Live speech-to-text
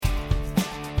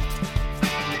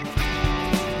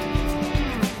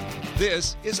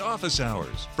This is Office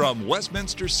Hours from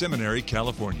Westminster Seminary,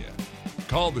 California.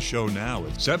 Call the show now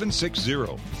at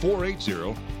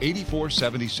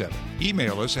 760-480-8477.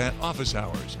 Email us at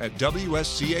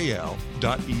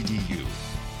officehours@wscal.edu.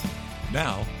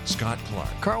 Now, Scott Clark.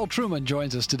 Carl Trueman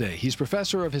joins us today. He's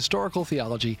professor of historical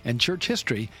theology and church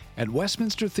history at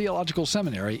Westminster Theological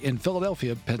Seminary in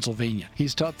Philadelphia, Pennsylvania.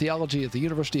 He's taught theology at the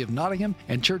University of Nottingham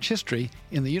and church history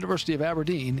in the University of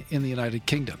Aberdeen in the United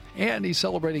Kingdom. And he's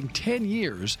celebrating 10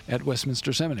 years at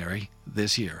Westminster Seminary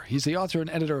this year. He's the author and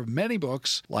editor of many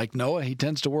books. Like Noah, he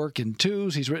tends to work in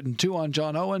twos. He's written 2 on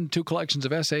John Owen, 2 collections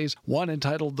of essays, one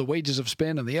entitled The Wages of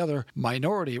Spin and the other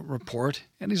Minority Report.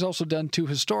 And he's also done 2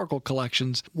 historical collections,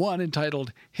 one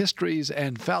entitled Histories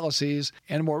and Fallacies,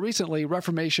 and more recently,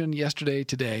 Reformation, Yesterday,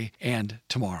 Today, and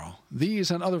Tomorrow. These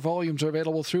and other volumes are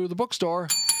available through the bookstore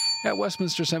at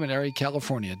Westminster Seminary,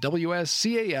 California,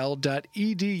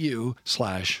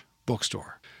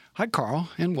 wscal.edu/bookstore. Hi, Carl,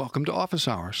 and welcome to Office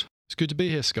Hours. It's good to be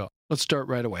here, Scott. Let's start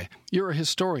right away. You're a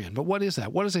historian, but what is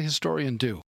that? What does a historian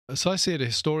do? As I see it, a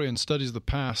historian studies the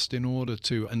past in order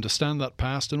to understand that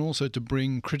past and also to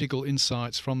bring critical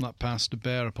insights from that past to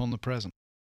bear upon the present.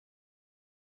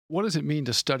 What does it mean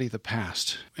to study the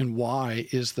past, and why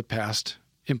is the past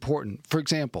important? For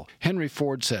example, Henry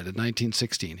Ford said in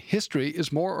 1916, "History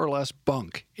is more or less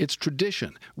bunk. It's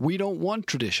tradition. We don't want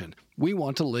tradition. We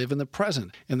want to live in the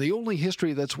present. And the only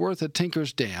history that's worth a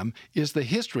tinker's dam is the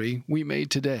history we made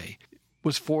today."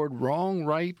 Was Ford wrong,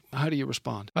 right? How do you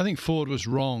respond? I think Ford was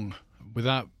wrong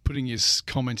without putting his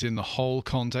comment in the whole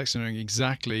context and knowing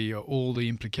exactly all the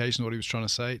implications of what he was trying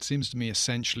to say. It seems to me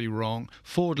essentially wrong.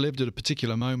 Ford lived at a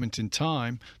particular moment in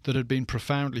time that had been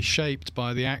profoundly shaped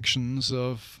by the actions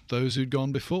of those who'd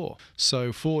gone before.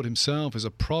 So Ford himself is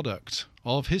a product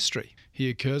of history. He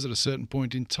occurs at a certain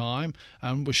point in time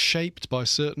and was shaped by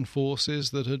certain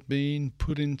forces that had been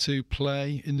put into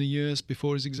play in the years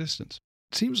before his existence.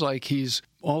 It seems like he's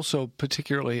also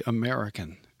particularly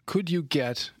American. Could you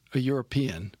get a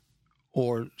European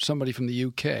or somebody from the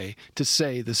UK to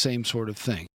say the same sort of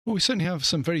thing? Well, we certainly have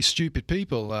some very stupid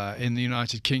people in the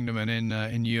United Kingdom and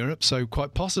in Europe, so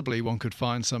quite possibly one could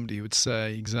find somebody who would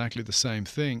say exactly the same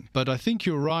thing. But I think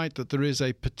you're right that there is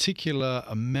a particular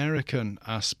American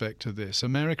aspect to this.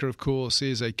 America, of course,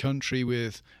 is a country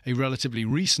with a relatively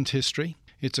recent history.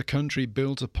 It's a country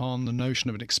built upon the notion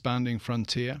of an expanding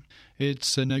frontier.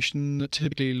 It's a nation that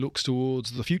typically looks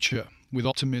towards the future with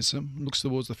optimism, looks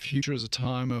towards the future as a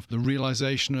time of the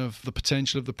realization of the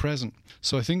potential of the present.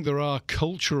 So I think there are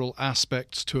cultural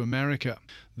aspects to America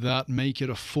that make it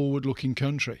a forward-looking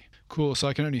country. Of course,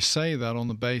 I can only say that on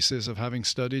the basis of having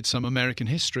studied some American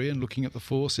history and looking at the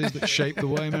forces that shape the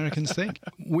way Americans think.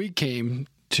 We came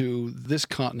to this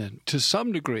continent to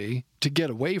some degree to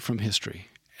get away from history.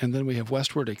 And then we have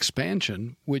westward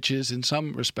expansion, which is in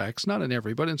some respects, not in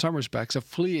every, but in some respects, a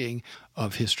fleeing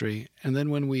of history. And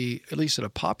then when we, at least at a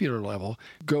popular level,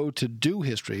 go to do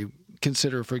history,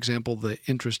 consider, for example, the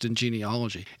interest in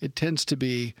genealogy, it tends to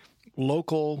be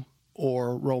local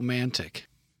or romantic.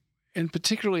 And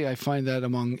particularly I find that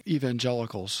among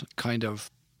evangelicals, kind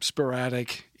of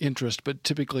sporadic interest, but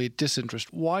typically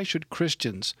disinterest. Why should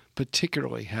Christians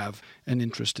particularly have an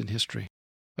interest in history?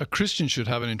 A Christian should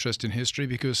have an interest in history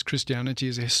because Christianity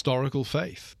is a historical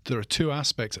faith. There are 2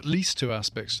 aspects, at least 2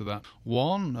 aspects to that.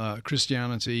 One,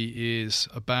 Christianity is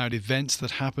about events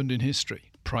that happened in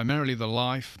history, primarily the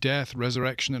life, death,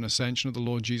 resurrection, and ascension of the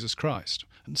Lord Jesus Christ.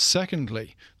 And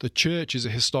secondly, the church is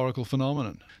a historical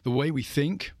phenomenon. The way we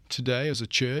think today as a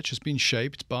church has been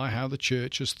shaped by how the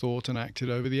church has thought and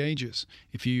acted over the ages.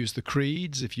 If you use the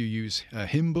creeds, if you use a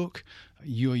hymn book,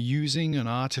 you're using an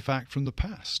artifact from the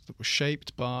past that was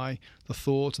shaped by the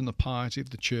thought and the piety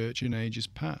of the church in ages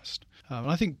past. And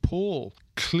I think Paul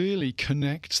clearly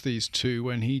connects these 2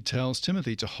 when he tells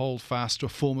Timothy to hold fast to a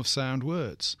form of sound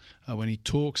words, when he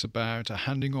talks about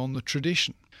handing on the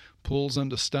tradition. Paul's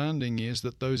understanding is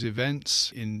that those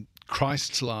events in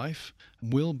Christ's life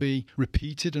will be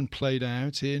repeated and played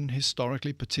out in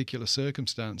historically particular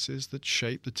circumstances that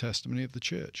shape the testimony of the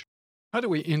church. How do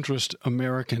we interest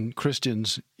American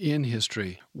Christians in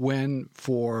history when,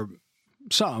 for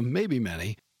some, maybe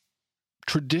many,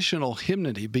 traditional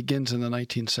hymnody begins in the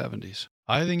 1970s?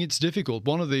 I think it's difficult.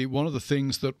 One of the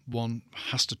things that one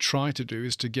has to try to do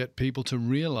is to get people to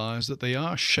realize that they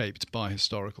are shaped by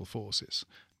historical forces.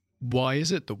 Why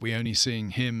is it that we're only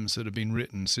seeing hymns that have been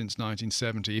written since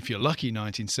 1970? If you're lucky,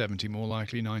 1970, more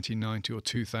likely 1990 or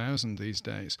 2000 these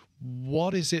days.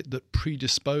 What is it that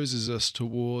predisposes us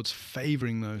towards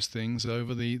favouring those things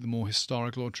over the more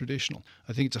historical or traditional?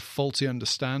 I think it's a faulty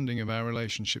understanding of our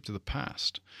relationship to the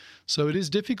past. So it is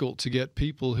difficult to get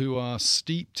people who are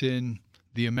steeped in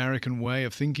the American way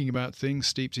of thinking about things,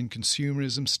 steeped in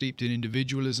consumerism, steeped in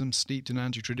individualism, steeped in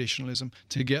anti-traditionalism,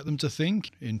 to get them to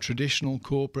think in traditional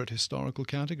corporate historical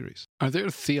categories. Are there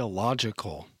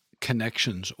theological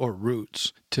connections or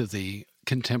roots to the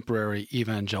contemporary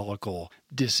evangelical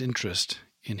disinterest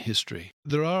in history?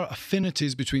 There are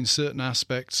affinities between certain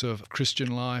aspects of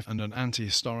Christian life and an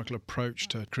anti-historical approach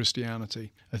to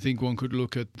Christianity. I think one could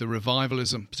look at the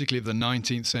revivalism, particularly of the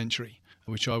 19th century,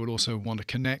 which I would also want to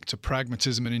connect to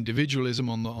pragmatism and individualism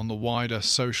on the wider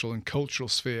social and cultural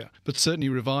sphere. But certainly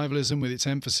revivalism, with its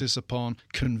emphasis upon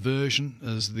conversion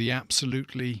as the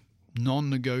absolutely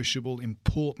non-negotiable,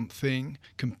 important thing,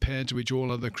 compared to which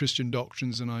all other Christian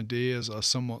doctrines and ideas are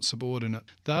somewhat subordinate.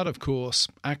 That, of course,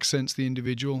 accents the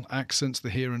individual, accents the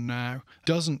here and now,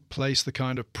 doesn't place the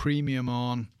kind of premium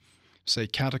on, say,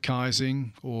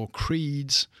 catechizing or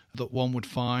creeds that one would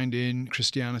find in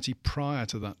Christianity prior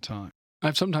to that time.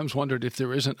 I've sometimes wondered if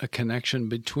there isn't a connection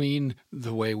between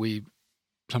the way we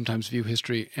sometimes view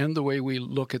history and the way we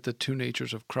look at the two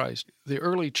natures of Christ. The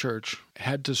early church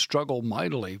had to struggle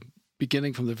mightily,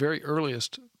 beginning from the very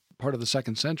earliest part of the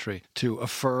 2nd century, to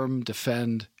affirm,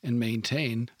 defend, and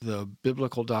maintain the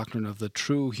biblical doctrine of the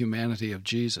true humanity of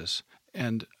Jesus.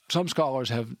 And some scholars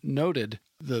have noted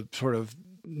the sort of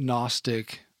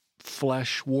Gnostic,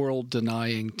 flesh,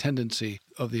 world-denying tendency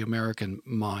of the American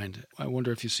mind. I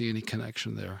wonder if you see any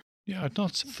connection there. Yeah, I'd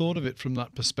not thought of it from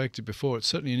that perspective before. It's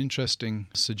certainly an interesting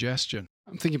suggestion.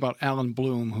 I'm thinking about Alan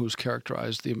Bloom, who's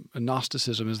characterized the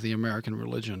Gnosticism as the American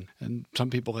religion. And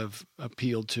some people have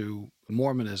appealed to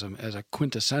Mormonism as a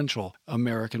quintessential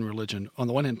American religion. On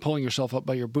the one hand, pulling yourself up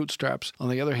by your bootstraps. On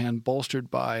the other hand,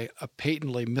 bolstered by a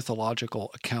patently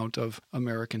mythological account of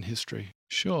American history.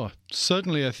 Sure.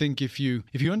 Certainly, I think if you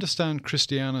understand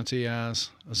Christianity as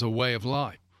a way of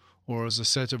life, or as a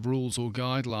set of rules or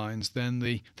guidelines, then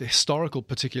the historical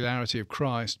particularity of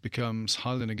Christ becomes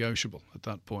highly negotiable at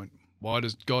that point. Why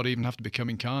does God even have to become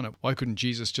incarnate? Why couldn't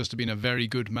Jesus just have been a very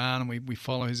good man, and we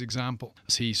follow his example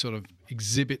as he sort of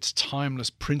exhibits timeless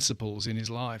principles in his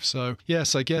life? So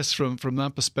yes, I guess from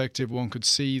that perspective, one could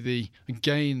see the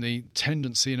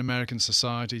tendency in American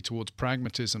society towards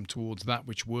pragmatism, towards that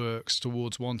which works,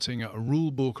 towards wanting a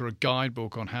rule book or a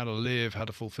guidebook on how to live, how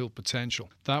to fulfill potential.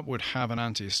 That would have an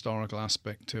anti-historical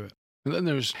aspect to it. And then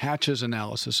there's Hatch's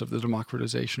analysis of the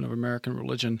democratization of American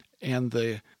religion and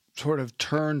the sort of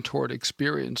turn toward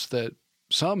experience that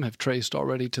some have traced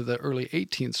already to the early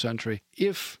 18th century.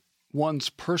 If one's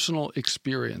personal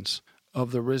experience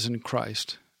of the risen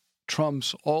Christ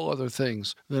trumps all other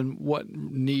things, then what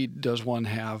need does one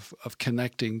have of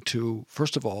connecting to,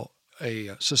 first of all,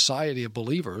 a society of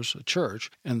believers, a church,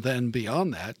 and then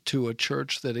beyond that, to a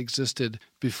church that existed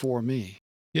before me?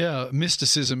 Yeah,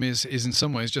 mysticism is in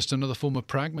some ways just another form of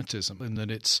pragmatism, in that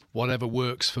it's whatever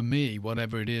works for me,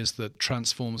 whatever it is that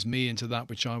transforms me into that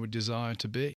which I would desire to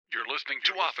be. You're listening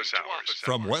to Office Hours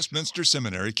from Westminster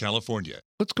Seminary, California.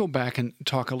 Let's go back and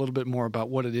talk a little bit more about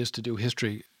what it is to do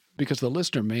history, because the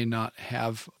listener may not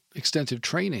have extensive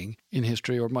training in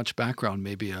history or much background,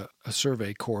 maybe a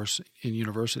survey course in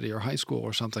university or high school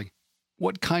or something.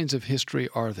 What kinds of history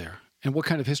are there? And what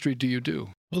kind of history do you do?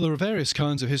 Well, there are various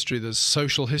kinds of history. There's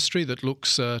social history that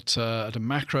looks at a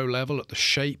macro level at the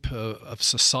shape of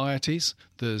societies.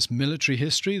 There's military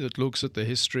history that looks at the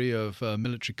history of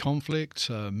military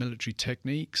conflict, military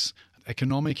techniques.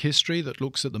 Economic history that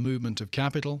looks at the movement of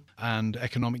capital and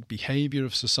economic behavior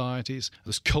of societies.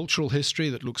 There's cultural history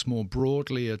that looks more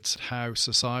broadly at how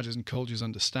societies and cultures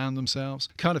understand themselves.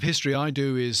 The kind of history I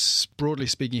do is, broadly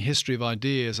speaking, history of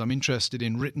ideas. I'm interested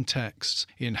in written texts,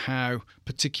 in how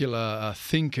particular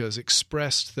thinkers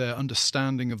expressed their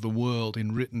understanding of the world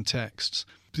in written texts.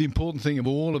 The important thing of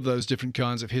all of those different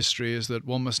kinds of history is that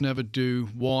one must never do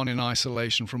one in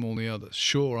isolation from all the others.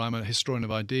 Sure, I'm a historian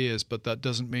of ideas, but that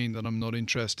doesn't mean that I'm not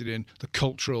interested in the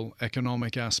cultural,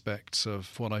 economic aspects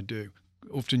of what I do.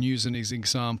 Often use an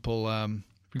example.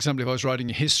 For example, if I was writing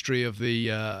a history of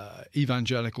the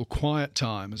evangelical quiet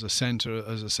time as a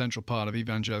central part of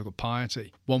evangelical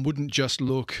piety, one wouldn't just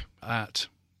look at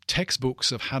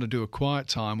textbooks of how to do a quiet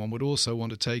time. One would also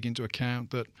want to take into account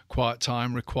that quiet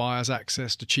time requires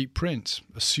access to cheap print,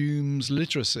 assumes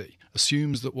literacy,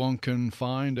 assumes that one can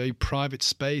find a private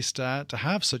space to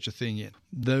have such a thing in.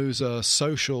 Those are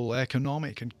social,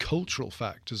 economic, and cultural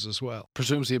factors as well.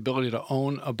 Presumes the ability to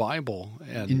own a Bible.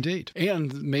 Indeed.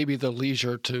 And maybe the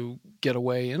leisure to get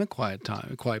away in a quiet time,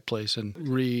 a quiet place, and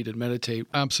read and meditate.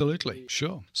 Absolutely,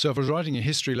 sure. So if I was writing a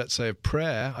history, let's say, of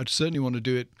prayer, I'd certainly want to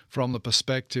do it from the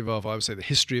perspective of, I would say, the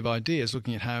history of ideas,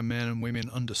 looking at how men and women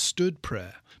understood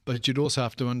prayer. But you'd also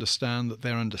have to understand that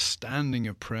their understanding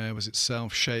of prayer was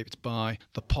itself shaped by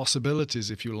the possibilities,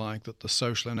 if you like, that the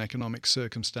social and economic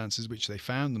circumstances which they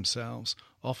found themselves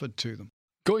offered to them.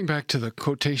 Going back to the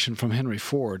quotation from Henry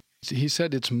Ford, he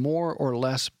said it's more or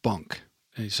less bunk.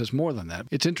 And he says more than that.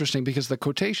 It's interesting because the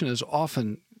quotation is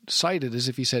often cited as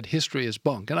if he said history is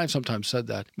bunk, and I've sometimes said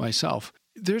that myself.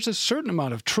 There's a certain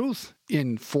amount of truth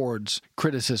in Ford's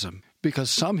criticism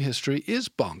because some history is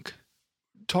bunk.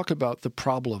 Talk about the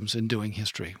problems in doing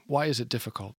history. Why is it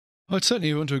difficult? I'd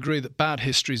certainly want to agree that bad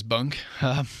history is bunk.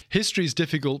 History is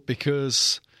difficult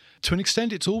because, to an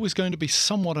extent, it's always going to be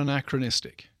somewhat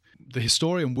anachronistic. The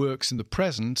historian works in the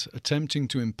present, attempting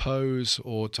to impose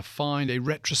or to find a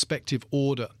retrospective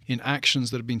order in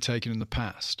actions that have been taken in the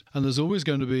past. And there's always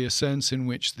going to be a sense in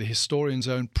which the historian's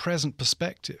own present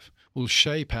perspective will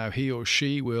shape how he or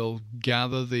she will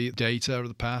gather the data of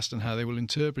the past and how they will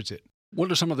interpret it. What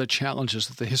are some of the challenges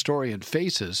that the historian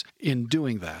faces in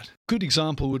doing that? A good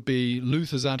example would be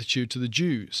Luther's attitude to the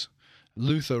Jews.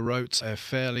 Luther wrote a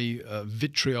fairly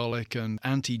vitriolic and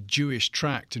anti-Jewish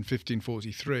tract in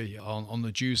 1543 on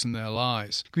the Jews and their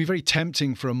lies. It can be very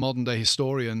tempting for a modern-day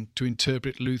historian to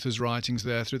interpret Luther's writings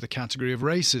there through the category of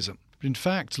racism. But in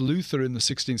fact, Luther in the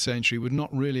 16th century would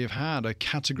not really have had a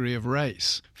category of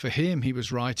race. For him, he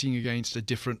was writing against a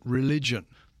different religion.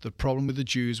 The problem with the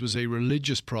Jews was a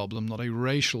religious problem, not a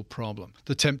racial problem.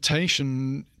 The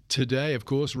temptation today, of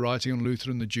course, writing on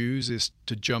Luther and the Jews is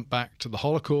to jump back to the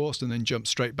Holocaust and then jump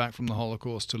straight back from the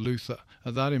Holocaust to Luther.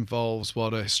 And that involves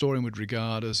what a historian would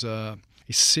regard as a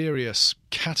serious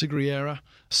category error,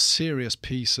 a serious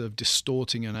piece of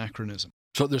distorting anachronism.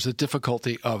 So there's a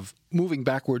difficulty of moving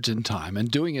backwards in time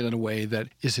and doing it in a way that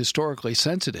is historically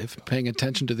sensitive, paying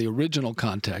attention to the original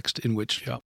context in which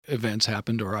events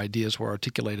happened or ideas were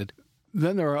articulated.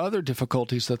 Then there are other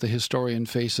difficulties that the historian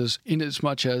faces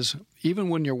inasmuch as even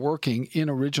when you're working in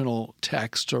original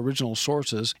texts or original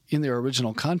sources in their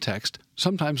original context,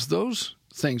 sometimes those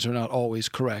things are not always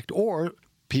correct, or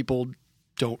people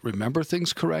don't remember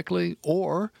things correctly,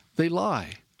 or they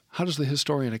lie. How does the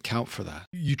historian account for that?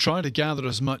 You try to gather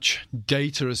as much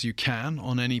data as you can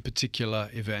on any particular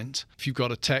event. If you've got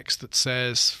a text that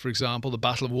says, for example, the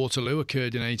Battle of Waterloo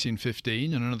occurred in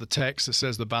 1815, and another text that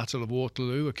says the Battle of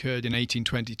Waterloo occurred in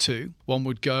 1822, one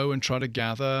would go and try to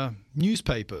gather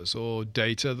newspapers or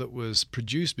data that was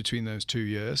produced between those 2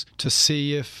 years to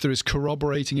see if there is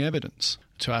corroborating evidence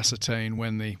to ascertain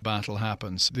when the battle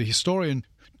happens. The historian,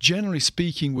 generally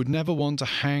speaking, would never want to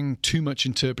hang too much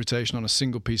interpretation on a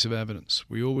single piece of evidence.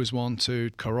 We always want to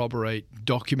corroborate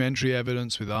documentary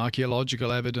evidence with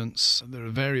archaeological evidence. There are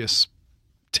various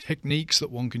techniques that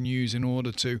one can use in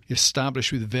order to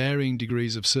establish with varying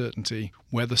degrees of certainty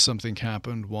whether something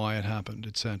happened, why it happened,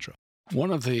 etc.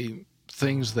 One of the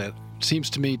things that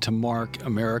seems to me to mark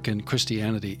American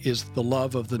Christianity is the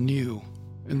love of the new.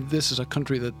 And this is a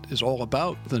country that is all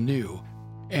about the new.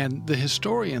 And the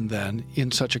historian then, in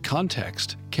such a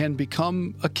context, can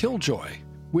become a killjoy,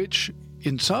 which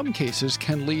in some cases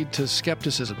can lead to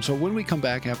skepticism. So when we come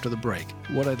back after the break,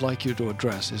 what I'd like you to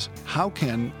address is how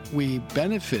can we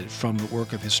benefit from the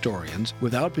work of historians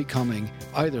without becoming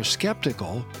either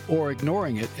skeptical or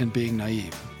ignoring it and being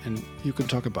naive? And you can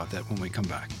talk about that when we come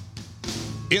back.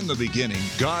 In the beginning,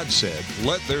 God said,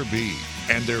 "Let there be,"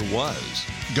 and there was.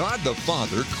 God the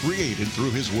Father created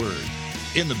through His Word.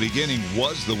 In the beginning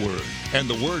was the Word, and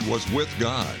the Word was with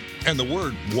God, and the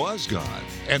Word was God,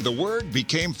 and the Word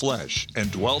became flesh and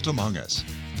dwelt among us.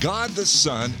 God the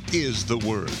Son is the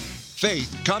Word.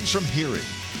 Faith comes from hearing,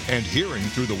 and hearing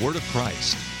through the Word of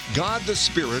Christ. God the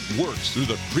Spirit works through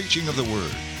the preaching of the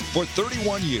Word. For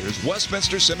 31 years,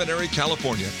 Westminster Seminary,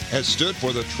 California, has stood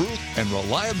for the truth and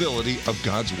reliability of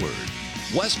God's Word.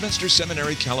 Westminster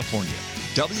Seminary, California,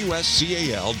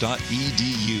 wscal.edu.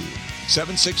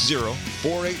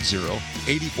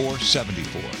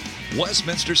 760-480-8474.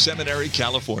 Westminster Seminary,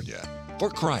 California. For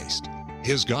Christ,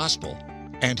 His gospel,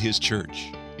 and His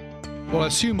church. Well, I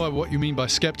assume by what you mean by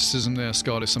skepticism there,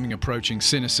 Scott, is something approaching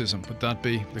cynicism. Would that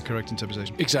be the correct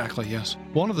interpretation? Exactly, yes.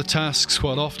 One of the tasks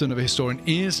quite often of a historian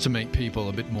is to make people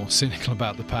a bit more cynical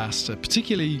about the past.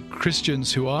 Particularly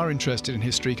Christians who are interested in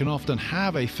history can often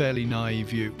have a fairly naive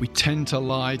view. We tend to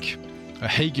like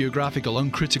hagiographical,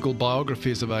 uncritical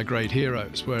biographies of our great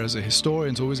heroes, whereas a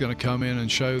historian's always going to come in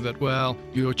and show that, well,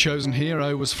 your chosen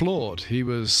hero was flawed, he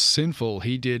was sinful,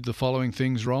 he did the following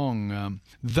things wrong.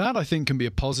 That, I think, can be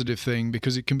a positive thing,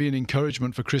 because it can be an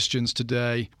encouragement for Christians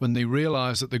today when they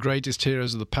realize that the greatest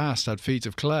heroes of the past had feet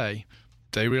of clay.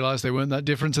 They realize they weren't that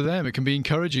different to them. It can be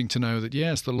encouraging to know that,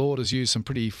 yes, the Lord has used some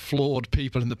pretty flawed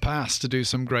people in the past to do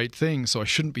some great things, so I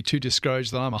shouldn't be too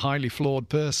discouraged that I'm a highly flawed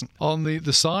person. On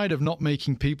the side of not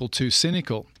making people too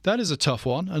cynical, that is a tough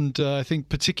one, and I think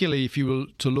particularly if you were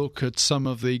to look at some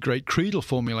of the great creedal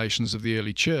formulations of the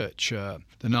early church,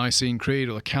 the Nicene Creed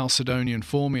or the Chalcedonian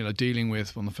Formula, dealing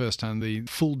with, on the first hand, the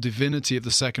full divinity of the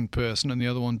second person, and the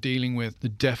other one dealing with the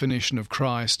definition of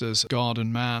Christ as God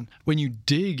and man. When you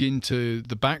dig into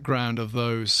the background of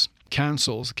those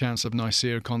councils, the Council of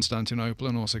Nicaea, Constantinople,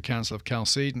 and also Council of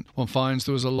Chalcedon, one finds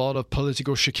there was a lot of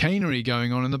political chicanery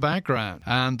going on in the background.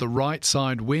 And the right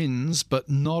side wins, but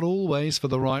not always for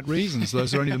the right reasons.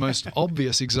 Those are only the most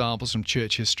obvious examples from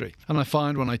church history. And I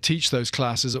find when I teach those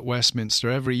classes at Westminster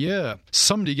every year,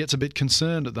 somebody gets a bit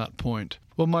concerned at that point.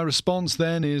 Well, my response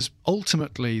then is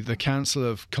ultimately the Council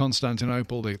of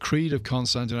Constantinople, the Creed of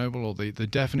Constantinople, or the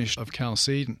definition of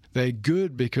Chalcedon, they're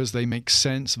good because they make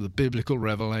sense of the biblical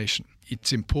revelation.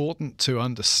 It's important to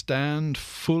understand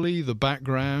fully the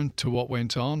background to what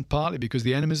went on, partly because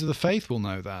the enemies of the faith will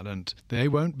know that, and they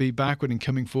won't be backward in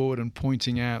coming forward and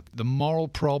pointing out the moral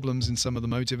problems in some of the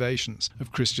motivations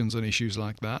of Christians on issues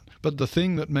like that. But the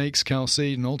thing that makes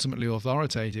Chalcedon ultimately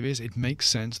authoritative is it makes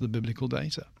sense of the biblical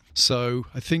data. So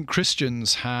I think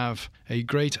Christians have a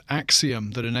great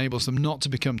axiom that enables them not to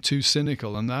become too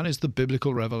cynical, and that is the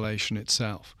biblical revelation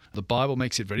itself. The Bible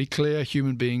makes it very clear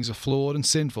human beings are flawed and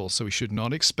sinful, so we should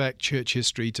not expect church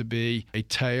history to be a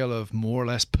tale of more or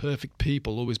less perfect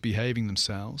people always behaving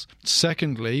themselves.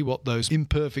 Secondly, what those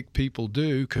imperfect people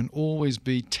do can always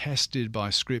be tested by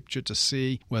Scripture to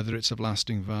see whether it's of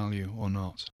lasting value or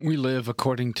not. We live,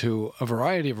 according to a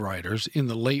variety of writers, in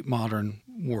the late modern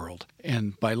world.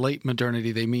 And by late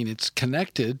modernity, they mean it's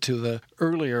connected to the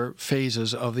earlier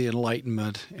phases of the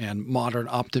Enlightenment and modern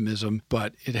optimism,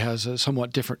 but it has a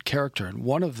somewhat different character. And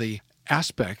one of the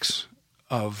aspects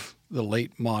of the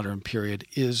late modern period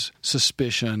is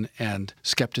suspicion and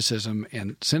skepticism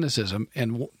and cynicism.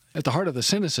 And at the heart of the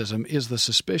cynicism is the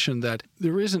suspicion that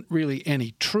there isn't really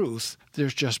any truth,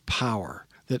 there's just power.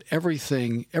 That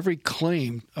every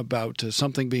claim about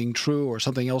something being true or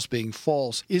something else being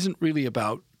false isn't really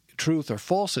about truth or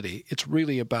falsity. It's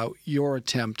really about your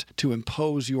attempt to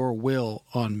impose your will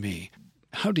on me.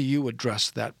 How do you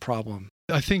address that problem?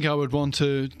 I think I would want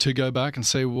to go back and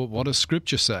say, well, what does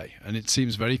Scripture say? And it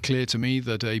seems very clear to me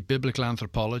that a biblical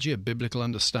anthropology, a biblical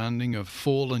understanding of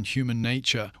fallen human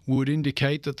nature would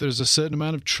indicate that there's a certain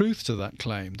amount of truth to that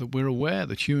claim, that we're aware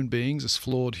that human beings, as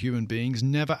flawed human beings,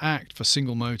 never act for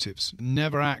single motives,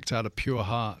 never act out of pure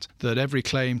heart, that every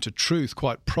claim to truth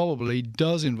quite probably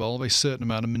does involve a certain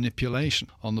amount of manipulation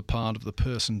on the part of the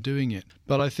person doing it.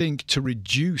 But I think to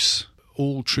reduce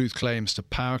all truth claims to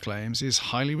power claims is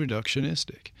highly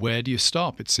reductionistic. Where do you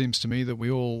stop? It seems to me that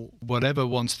we all, whatever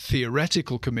one's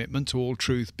theoretical commitment to all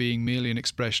truth being merely an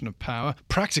expression of power,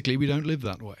 practically we don't live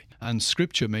that way. And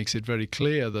Scripture makes it very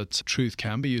clear that truth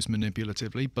can be used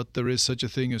manipulatively, but there is such a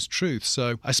thing as truth.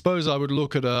 So I suppose I would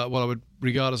look at what I would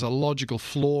regard as a logical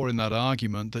flaw in that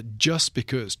argument, that just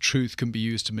because truth can be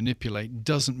used to manipulate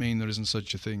doesn't mean there isn't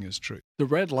such a thing as truth. The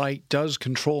red light does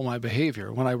control my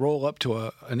behavior when I roll up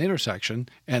to an intersection,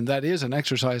 and that is an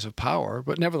exercise of power,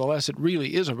 but nevertheless it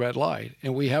really is a red light.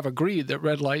 And we have agreed that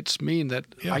red lights mean that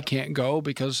I can't go,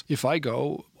 because if I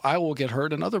go, I will get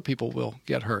hurt and other people will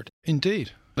get hurt.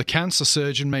 Indeed. The cancer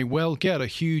surgeon may well get a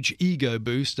huge ego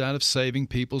boost out of saving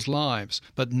people's lives,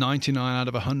 but 99 out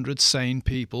of 100 sane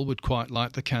people would quite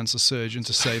like the cancer surgeon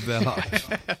to save their life.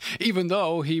 Even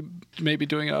though he may be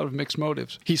doing it out of mixed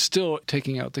motives, he's still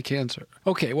taking out the cancer.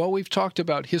 Okay, well, we've talked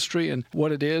about history and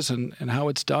what it is and how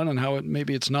it's done and how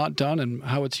maybe it's not done and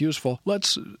how it's useful.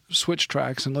 Let's switch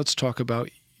tracks and let's talk about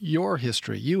your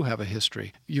history. You have a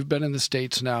history. You've been in the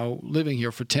States now, living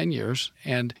here for 10 years,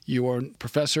 and you are a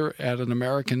professor at an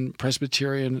American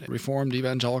Presbyterian Reformed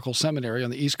Evangelical Seminary on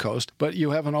the East Coast, but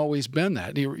you haven't always been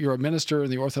that. You're a minister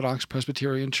in the Orthodox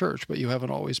Presbyterian Church, but you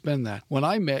haven't always been that. When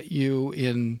I met you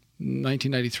in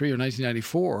 1993 or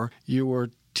 1994, you were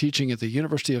teaching at the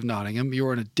University of Nottingham. You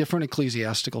were in a different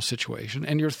ecclesiastical situation,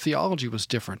 and your theology was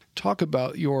different. Talk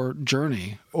about your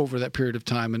journey over that period of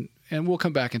time, and we'll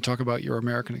come back and talk about your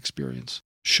American experience.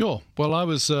 Sure. Well, I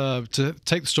was, to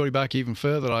take the story back even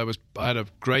further, I had a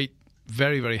great,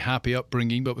 very, very happy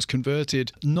upbringing, but was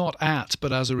converted not at,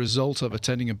 but as a result of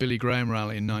attending a Billy Graham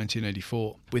rally in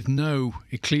 1984. with no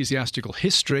ecclesiastical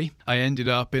history, I ended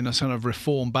up in a sort of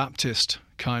Reformed Baptist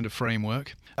kind of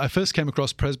framework. I first came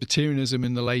across Presbyterianism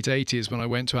in the late 80s when I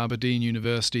went to Aberdeen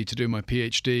University to do my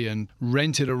PhD and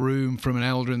rented a room from an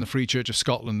elder in the Free Church of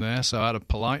Scotland there. So out of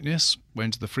politeness,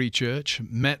 went to the Free Church,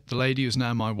 met the lady who's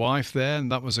now my wife there,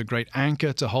 and that was a great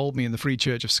anchor to hold me in the Free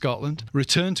Church of Scotland.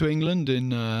 Returned to England in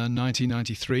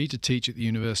 1993 to teach at the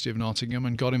University of Nottingham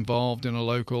and got involved in a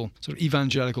local sort of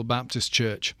evangelical Baptist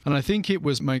church. And I think it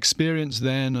was my experience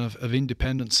then of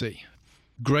independency.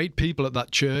 Great people at that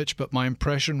church, but my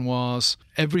impression was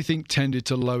everything tended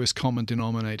to lowest common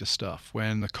denominator stuff.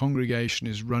 When the congregation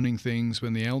is running things,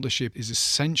 when the eldership is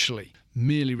essentially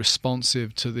merely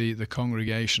responsive to the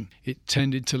congregation, it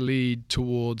tended to lead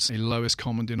towards a lowest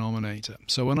common denominator.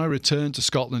 So when I returned to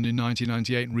Scotland in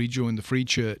 1998 and rejoined the Free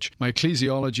Church, my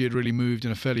ecclesiology had really moved in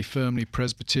a fairly firmly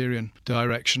Presbyterian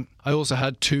direction. I also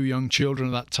had 2 young children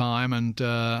at that time, and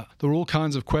there were all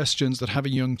kinds of questions that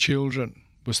having young children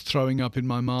was throwing up in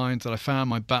my mind that I found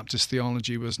my Baptist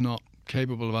theology was not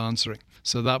capable of answering.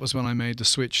 So that was when I made the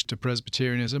switch to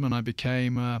Presbyterianism, and I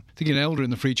became, I think, an elder in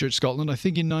the Free Church Scotland. I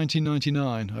think in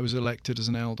 1999 I was elected as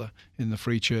an elder in the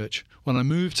Free Church. When I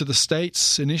moved to the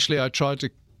States, initially I tried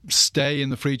to stay in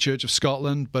the Free Church of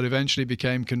Scotland, but eventually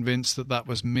became convinced that that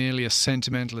was merely a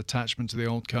sentimental attachment to the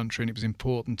old country, and it was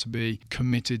important to be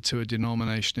committed to a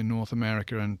denomination in North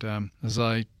America. And as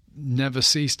I never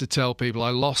cease to tell people, I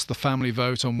lost the family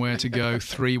vote on where to go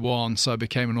 3-1, so I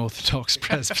became an Orthodox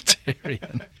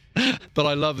Presbyterian. But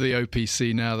I love the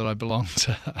OPC now that I belong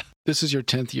to. This is your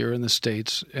 10th year in the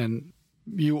States, and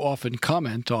you often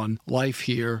comment on life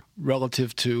here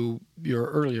relative to your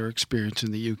earlier experience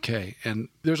in the UK. And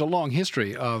there's a long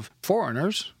history of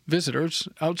foreigners, visitors,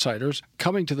 outsiders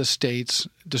coming to the States,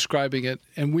 describing it,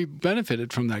 and we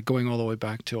benefited from that going all the way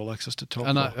back to Alexis de Tocqueville.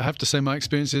 And I have to say my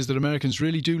experience is that Americans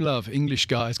really do love English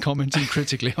guys commenting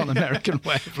critically on American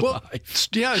way of life.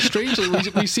 Yeah, strangely,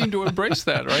 we seem to embrace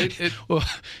that, right? Well,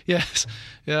 yes,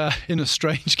 yeah, in a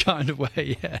strange kind of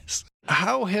way, yes.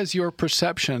 How has your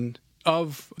perception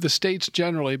of the States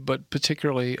generally, but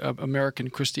particularly American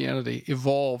Christianity,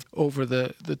 evolved over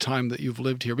the time that you've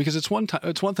lived here? Because it's one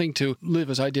thing to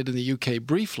live, as I did in the UK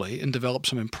briefly, and develop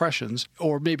some impressions,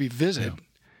 or maybe visit. Yeah.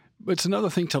 But it's another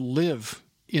thing to live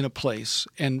in a place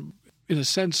and, in a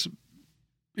sense,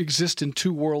 exist in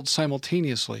 2 worlds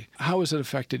simultaneously. How has it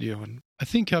affected you? I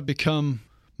think I've become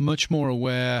much more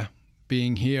aware,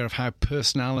 being here, of how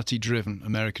personality-driven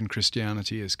American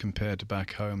Christianity is compared to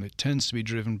back home. It tends to be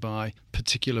driven by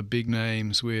particular big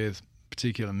names with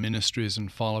particular ministries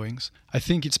and followings. I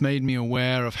think it's made me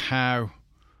aware of how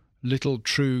little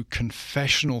true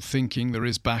confessional thinking there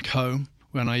is back home.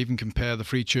 When I even compare the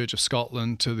Free Church of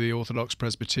Scotland to the Orthodox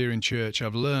Presbyterian Church,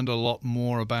 I've learned a lot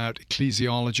more about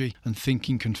ecclesiology and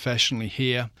thinking confessionally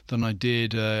here than I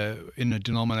did in a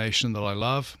denomination that I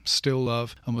love, still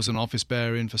love, and was an office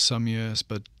bearer in for some years,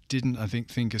 but didn't, I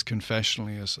think as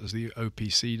confessionally as the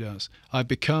OPC does. I've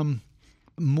become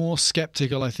more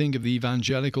skeptical, I think, of the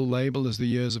evangelical label as the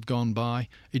years have gone by.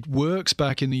 It works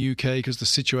back in the UK because the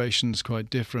situation's quite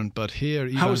different, but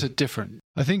here... How is it different?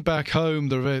 I think back home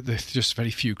there are just very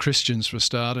few Christians for a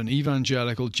start, and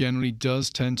evangelical generally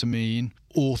does tend to mean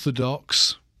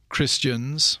Orthodox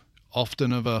Christians,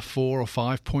 often of a 4 or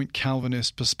 5 point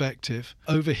Calvinist perspective.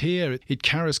 Over here it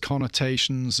carries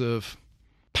connotations of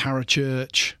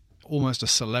parachurch, almost a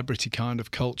celebrity kind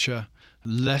of culture,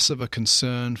 less of a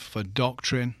concern for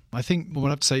doctrine. I think what I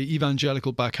have to say,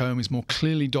 evangelical back home is more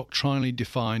clearly doctrinally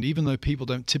defined, even though people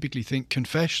don't typically think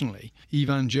confessionally.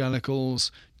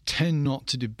 Evangelicals tend not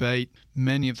to debate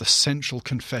many of the central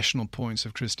confessional points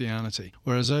of Christianity,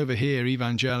 whereas over here,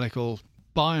 evangelical,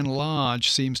 by and large,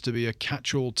 seems to be a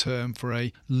catch-all term for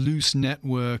a loose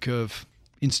network of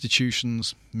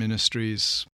institutions,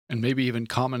 ministries. And maybe even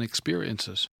common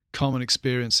experiences. Common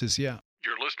experiences, yeah.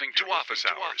 You're listening to Office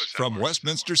Hours from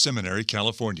Westminster Seminary,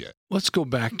 California. Let's go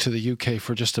back to the UK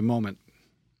for just a moment.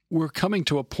 We're coming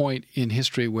to a point in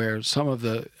history where some of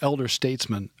the elder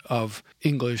statesmen of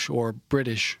English or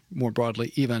British, more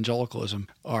broadly, evangelicalism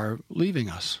are leaving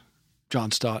us. John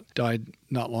Stott died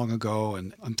not long ago,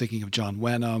 and I'm thinking of John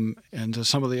Wenham, and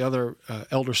some of the other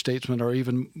elder statesmen are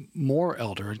even more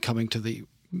elder and coming to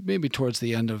maybe towards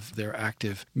the end of their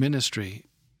active ministry.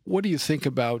 What do you think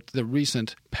about the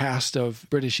recent past of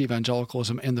British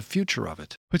evangelicalism and the future of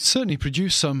it? It's certainly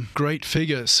produced some great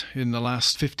figures in the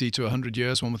last 50 to 100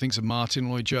 years. One thinks of Martin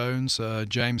Lloyd-Jones,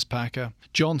 James Packer.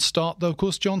 John Stott, though, of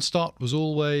course, John Stott was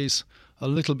always a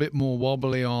little bit more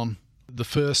wobbly on the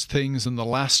first things and the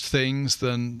last things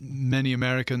than many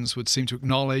Americans would seem to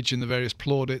acknowledge in the various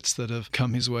plaudits that have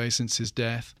come his way since his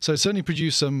death. So it certainly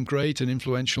produced some great and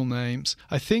influential names.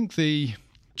 I think the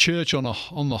church on the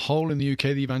whole in the UK,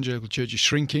 the evangelical church, is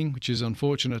shrinking, which is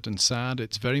unfortunate and sad.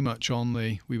 It's very much on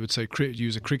the, we would say,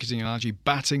 use a cricketing analogy,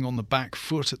 batting on the back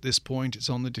foot at this point. It's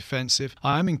on the defensive.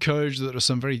 I am encouraged that there are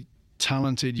some very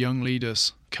talented young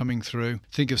leaders coming through.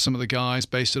 Think of some of the guys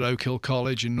based at Oak Hill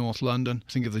College in North London.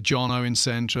 Think of the John Owen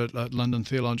Centre at London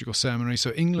Theological Seminary.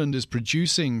 So England is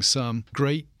producing some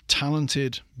great,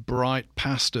 talented, bright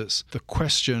pastors. The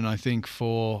question, I think,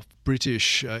 for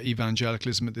British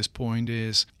evangelicalism at this point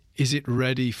is it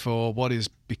ready for what is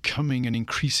becoming an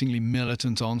increasingly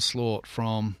militant onslaught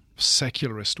from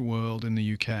secularist world in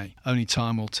the UK? Only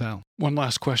time will tell. One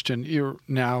last question. You're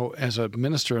now, as a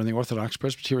minister in the Orthodox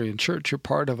Presbyterian Church, you're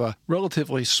part of a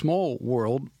relatively small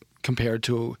world compared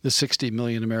to the 60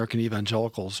 million American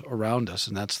evangelicals around us,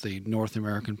 and that's the North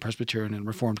American Presbyterian and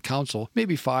Reformed Council,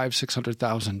 maybe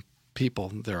 500,000-600,000 people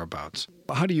thereabouts.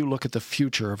 How do you look at the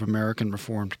future of American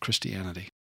Reformed Christianity?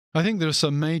 I think there are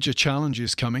some major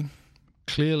challenges coming.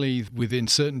 Clearly, within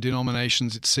certain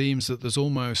denominations, it seems that there's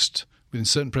almost, within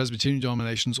certain Presbyterian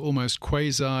denominations, almost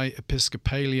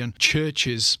quasi-Episcopalian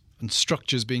churches and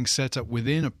structures being set up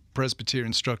within a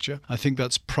Presbyterian structure. I think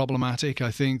that's problematic.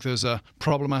 I think there's a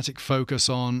problematic focus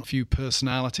on a few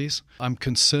personalities. I'm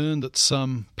concerned that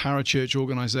some parachurch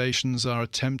organizations are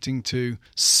attempting to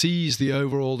seize the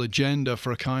overall agenda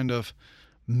for a kind of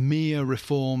mere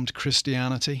Reformed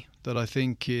Christianity that I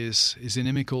think is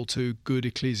inimical to good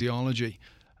ecclesiology.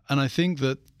 And I think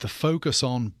that the focus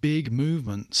on big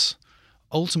movements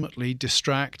ultimately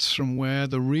distracts from where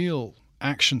the real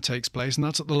action takes place, and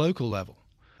that's at the local level.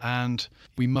 And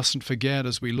we mustn't forget,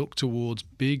 as we look towards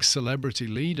big celebrity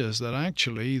leaders, that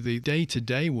actually the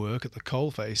day-to-day work at the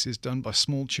coalface is done by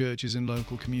small churches in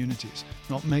local communities.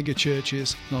 Not mega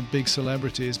churches, not big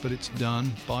celebrities, but it's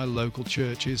done by local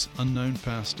churches, unknown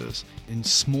pastors, in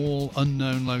small,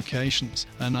 unknown locations.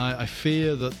 And I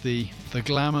fear that the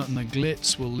glamour and the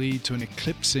glitz will lead to an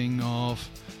eclipsing of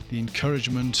the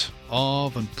encouragement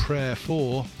of and prayer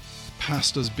for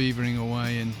pastors beavering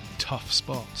away in tough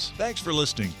spots. Thanks for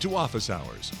listening to Office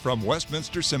Hours from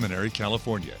Westminster Seminary,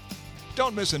 California.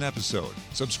 Don't miss an episode.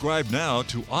 Subscribe now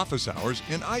to Office Hours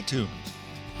in iTunes.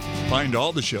 Find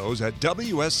all the shows at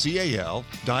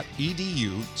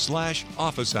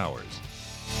wscal.edu/office hours.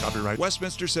 Copyright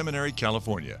Westminster Seminary,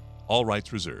 California. All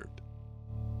rights reserved.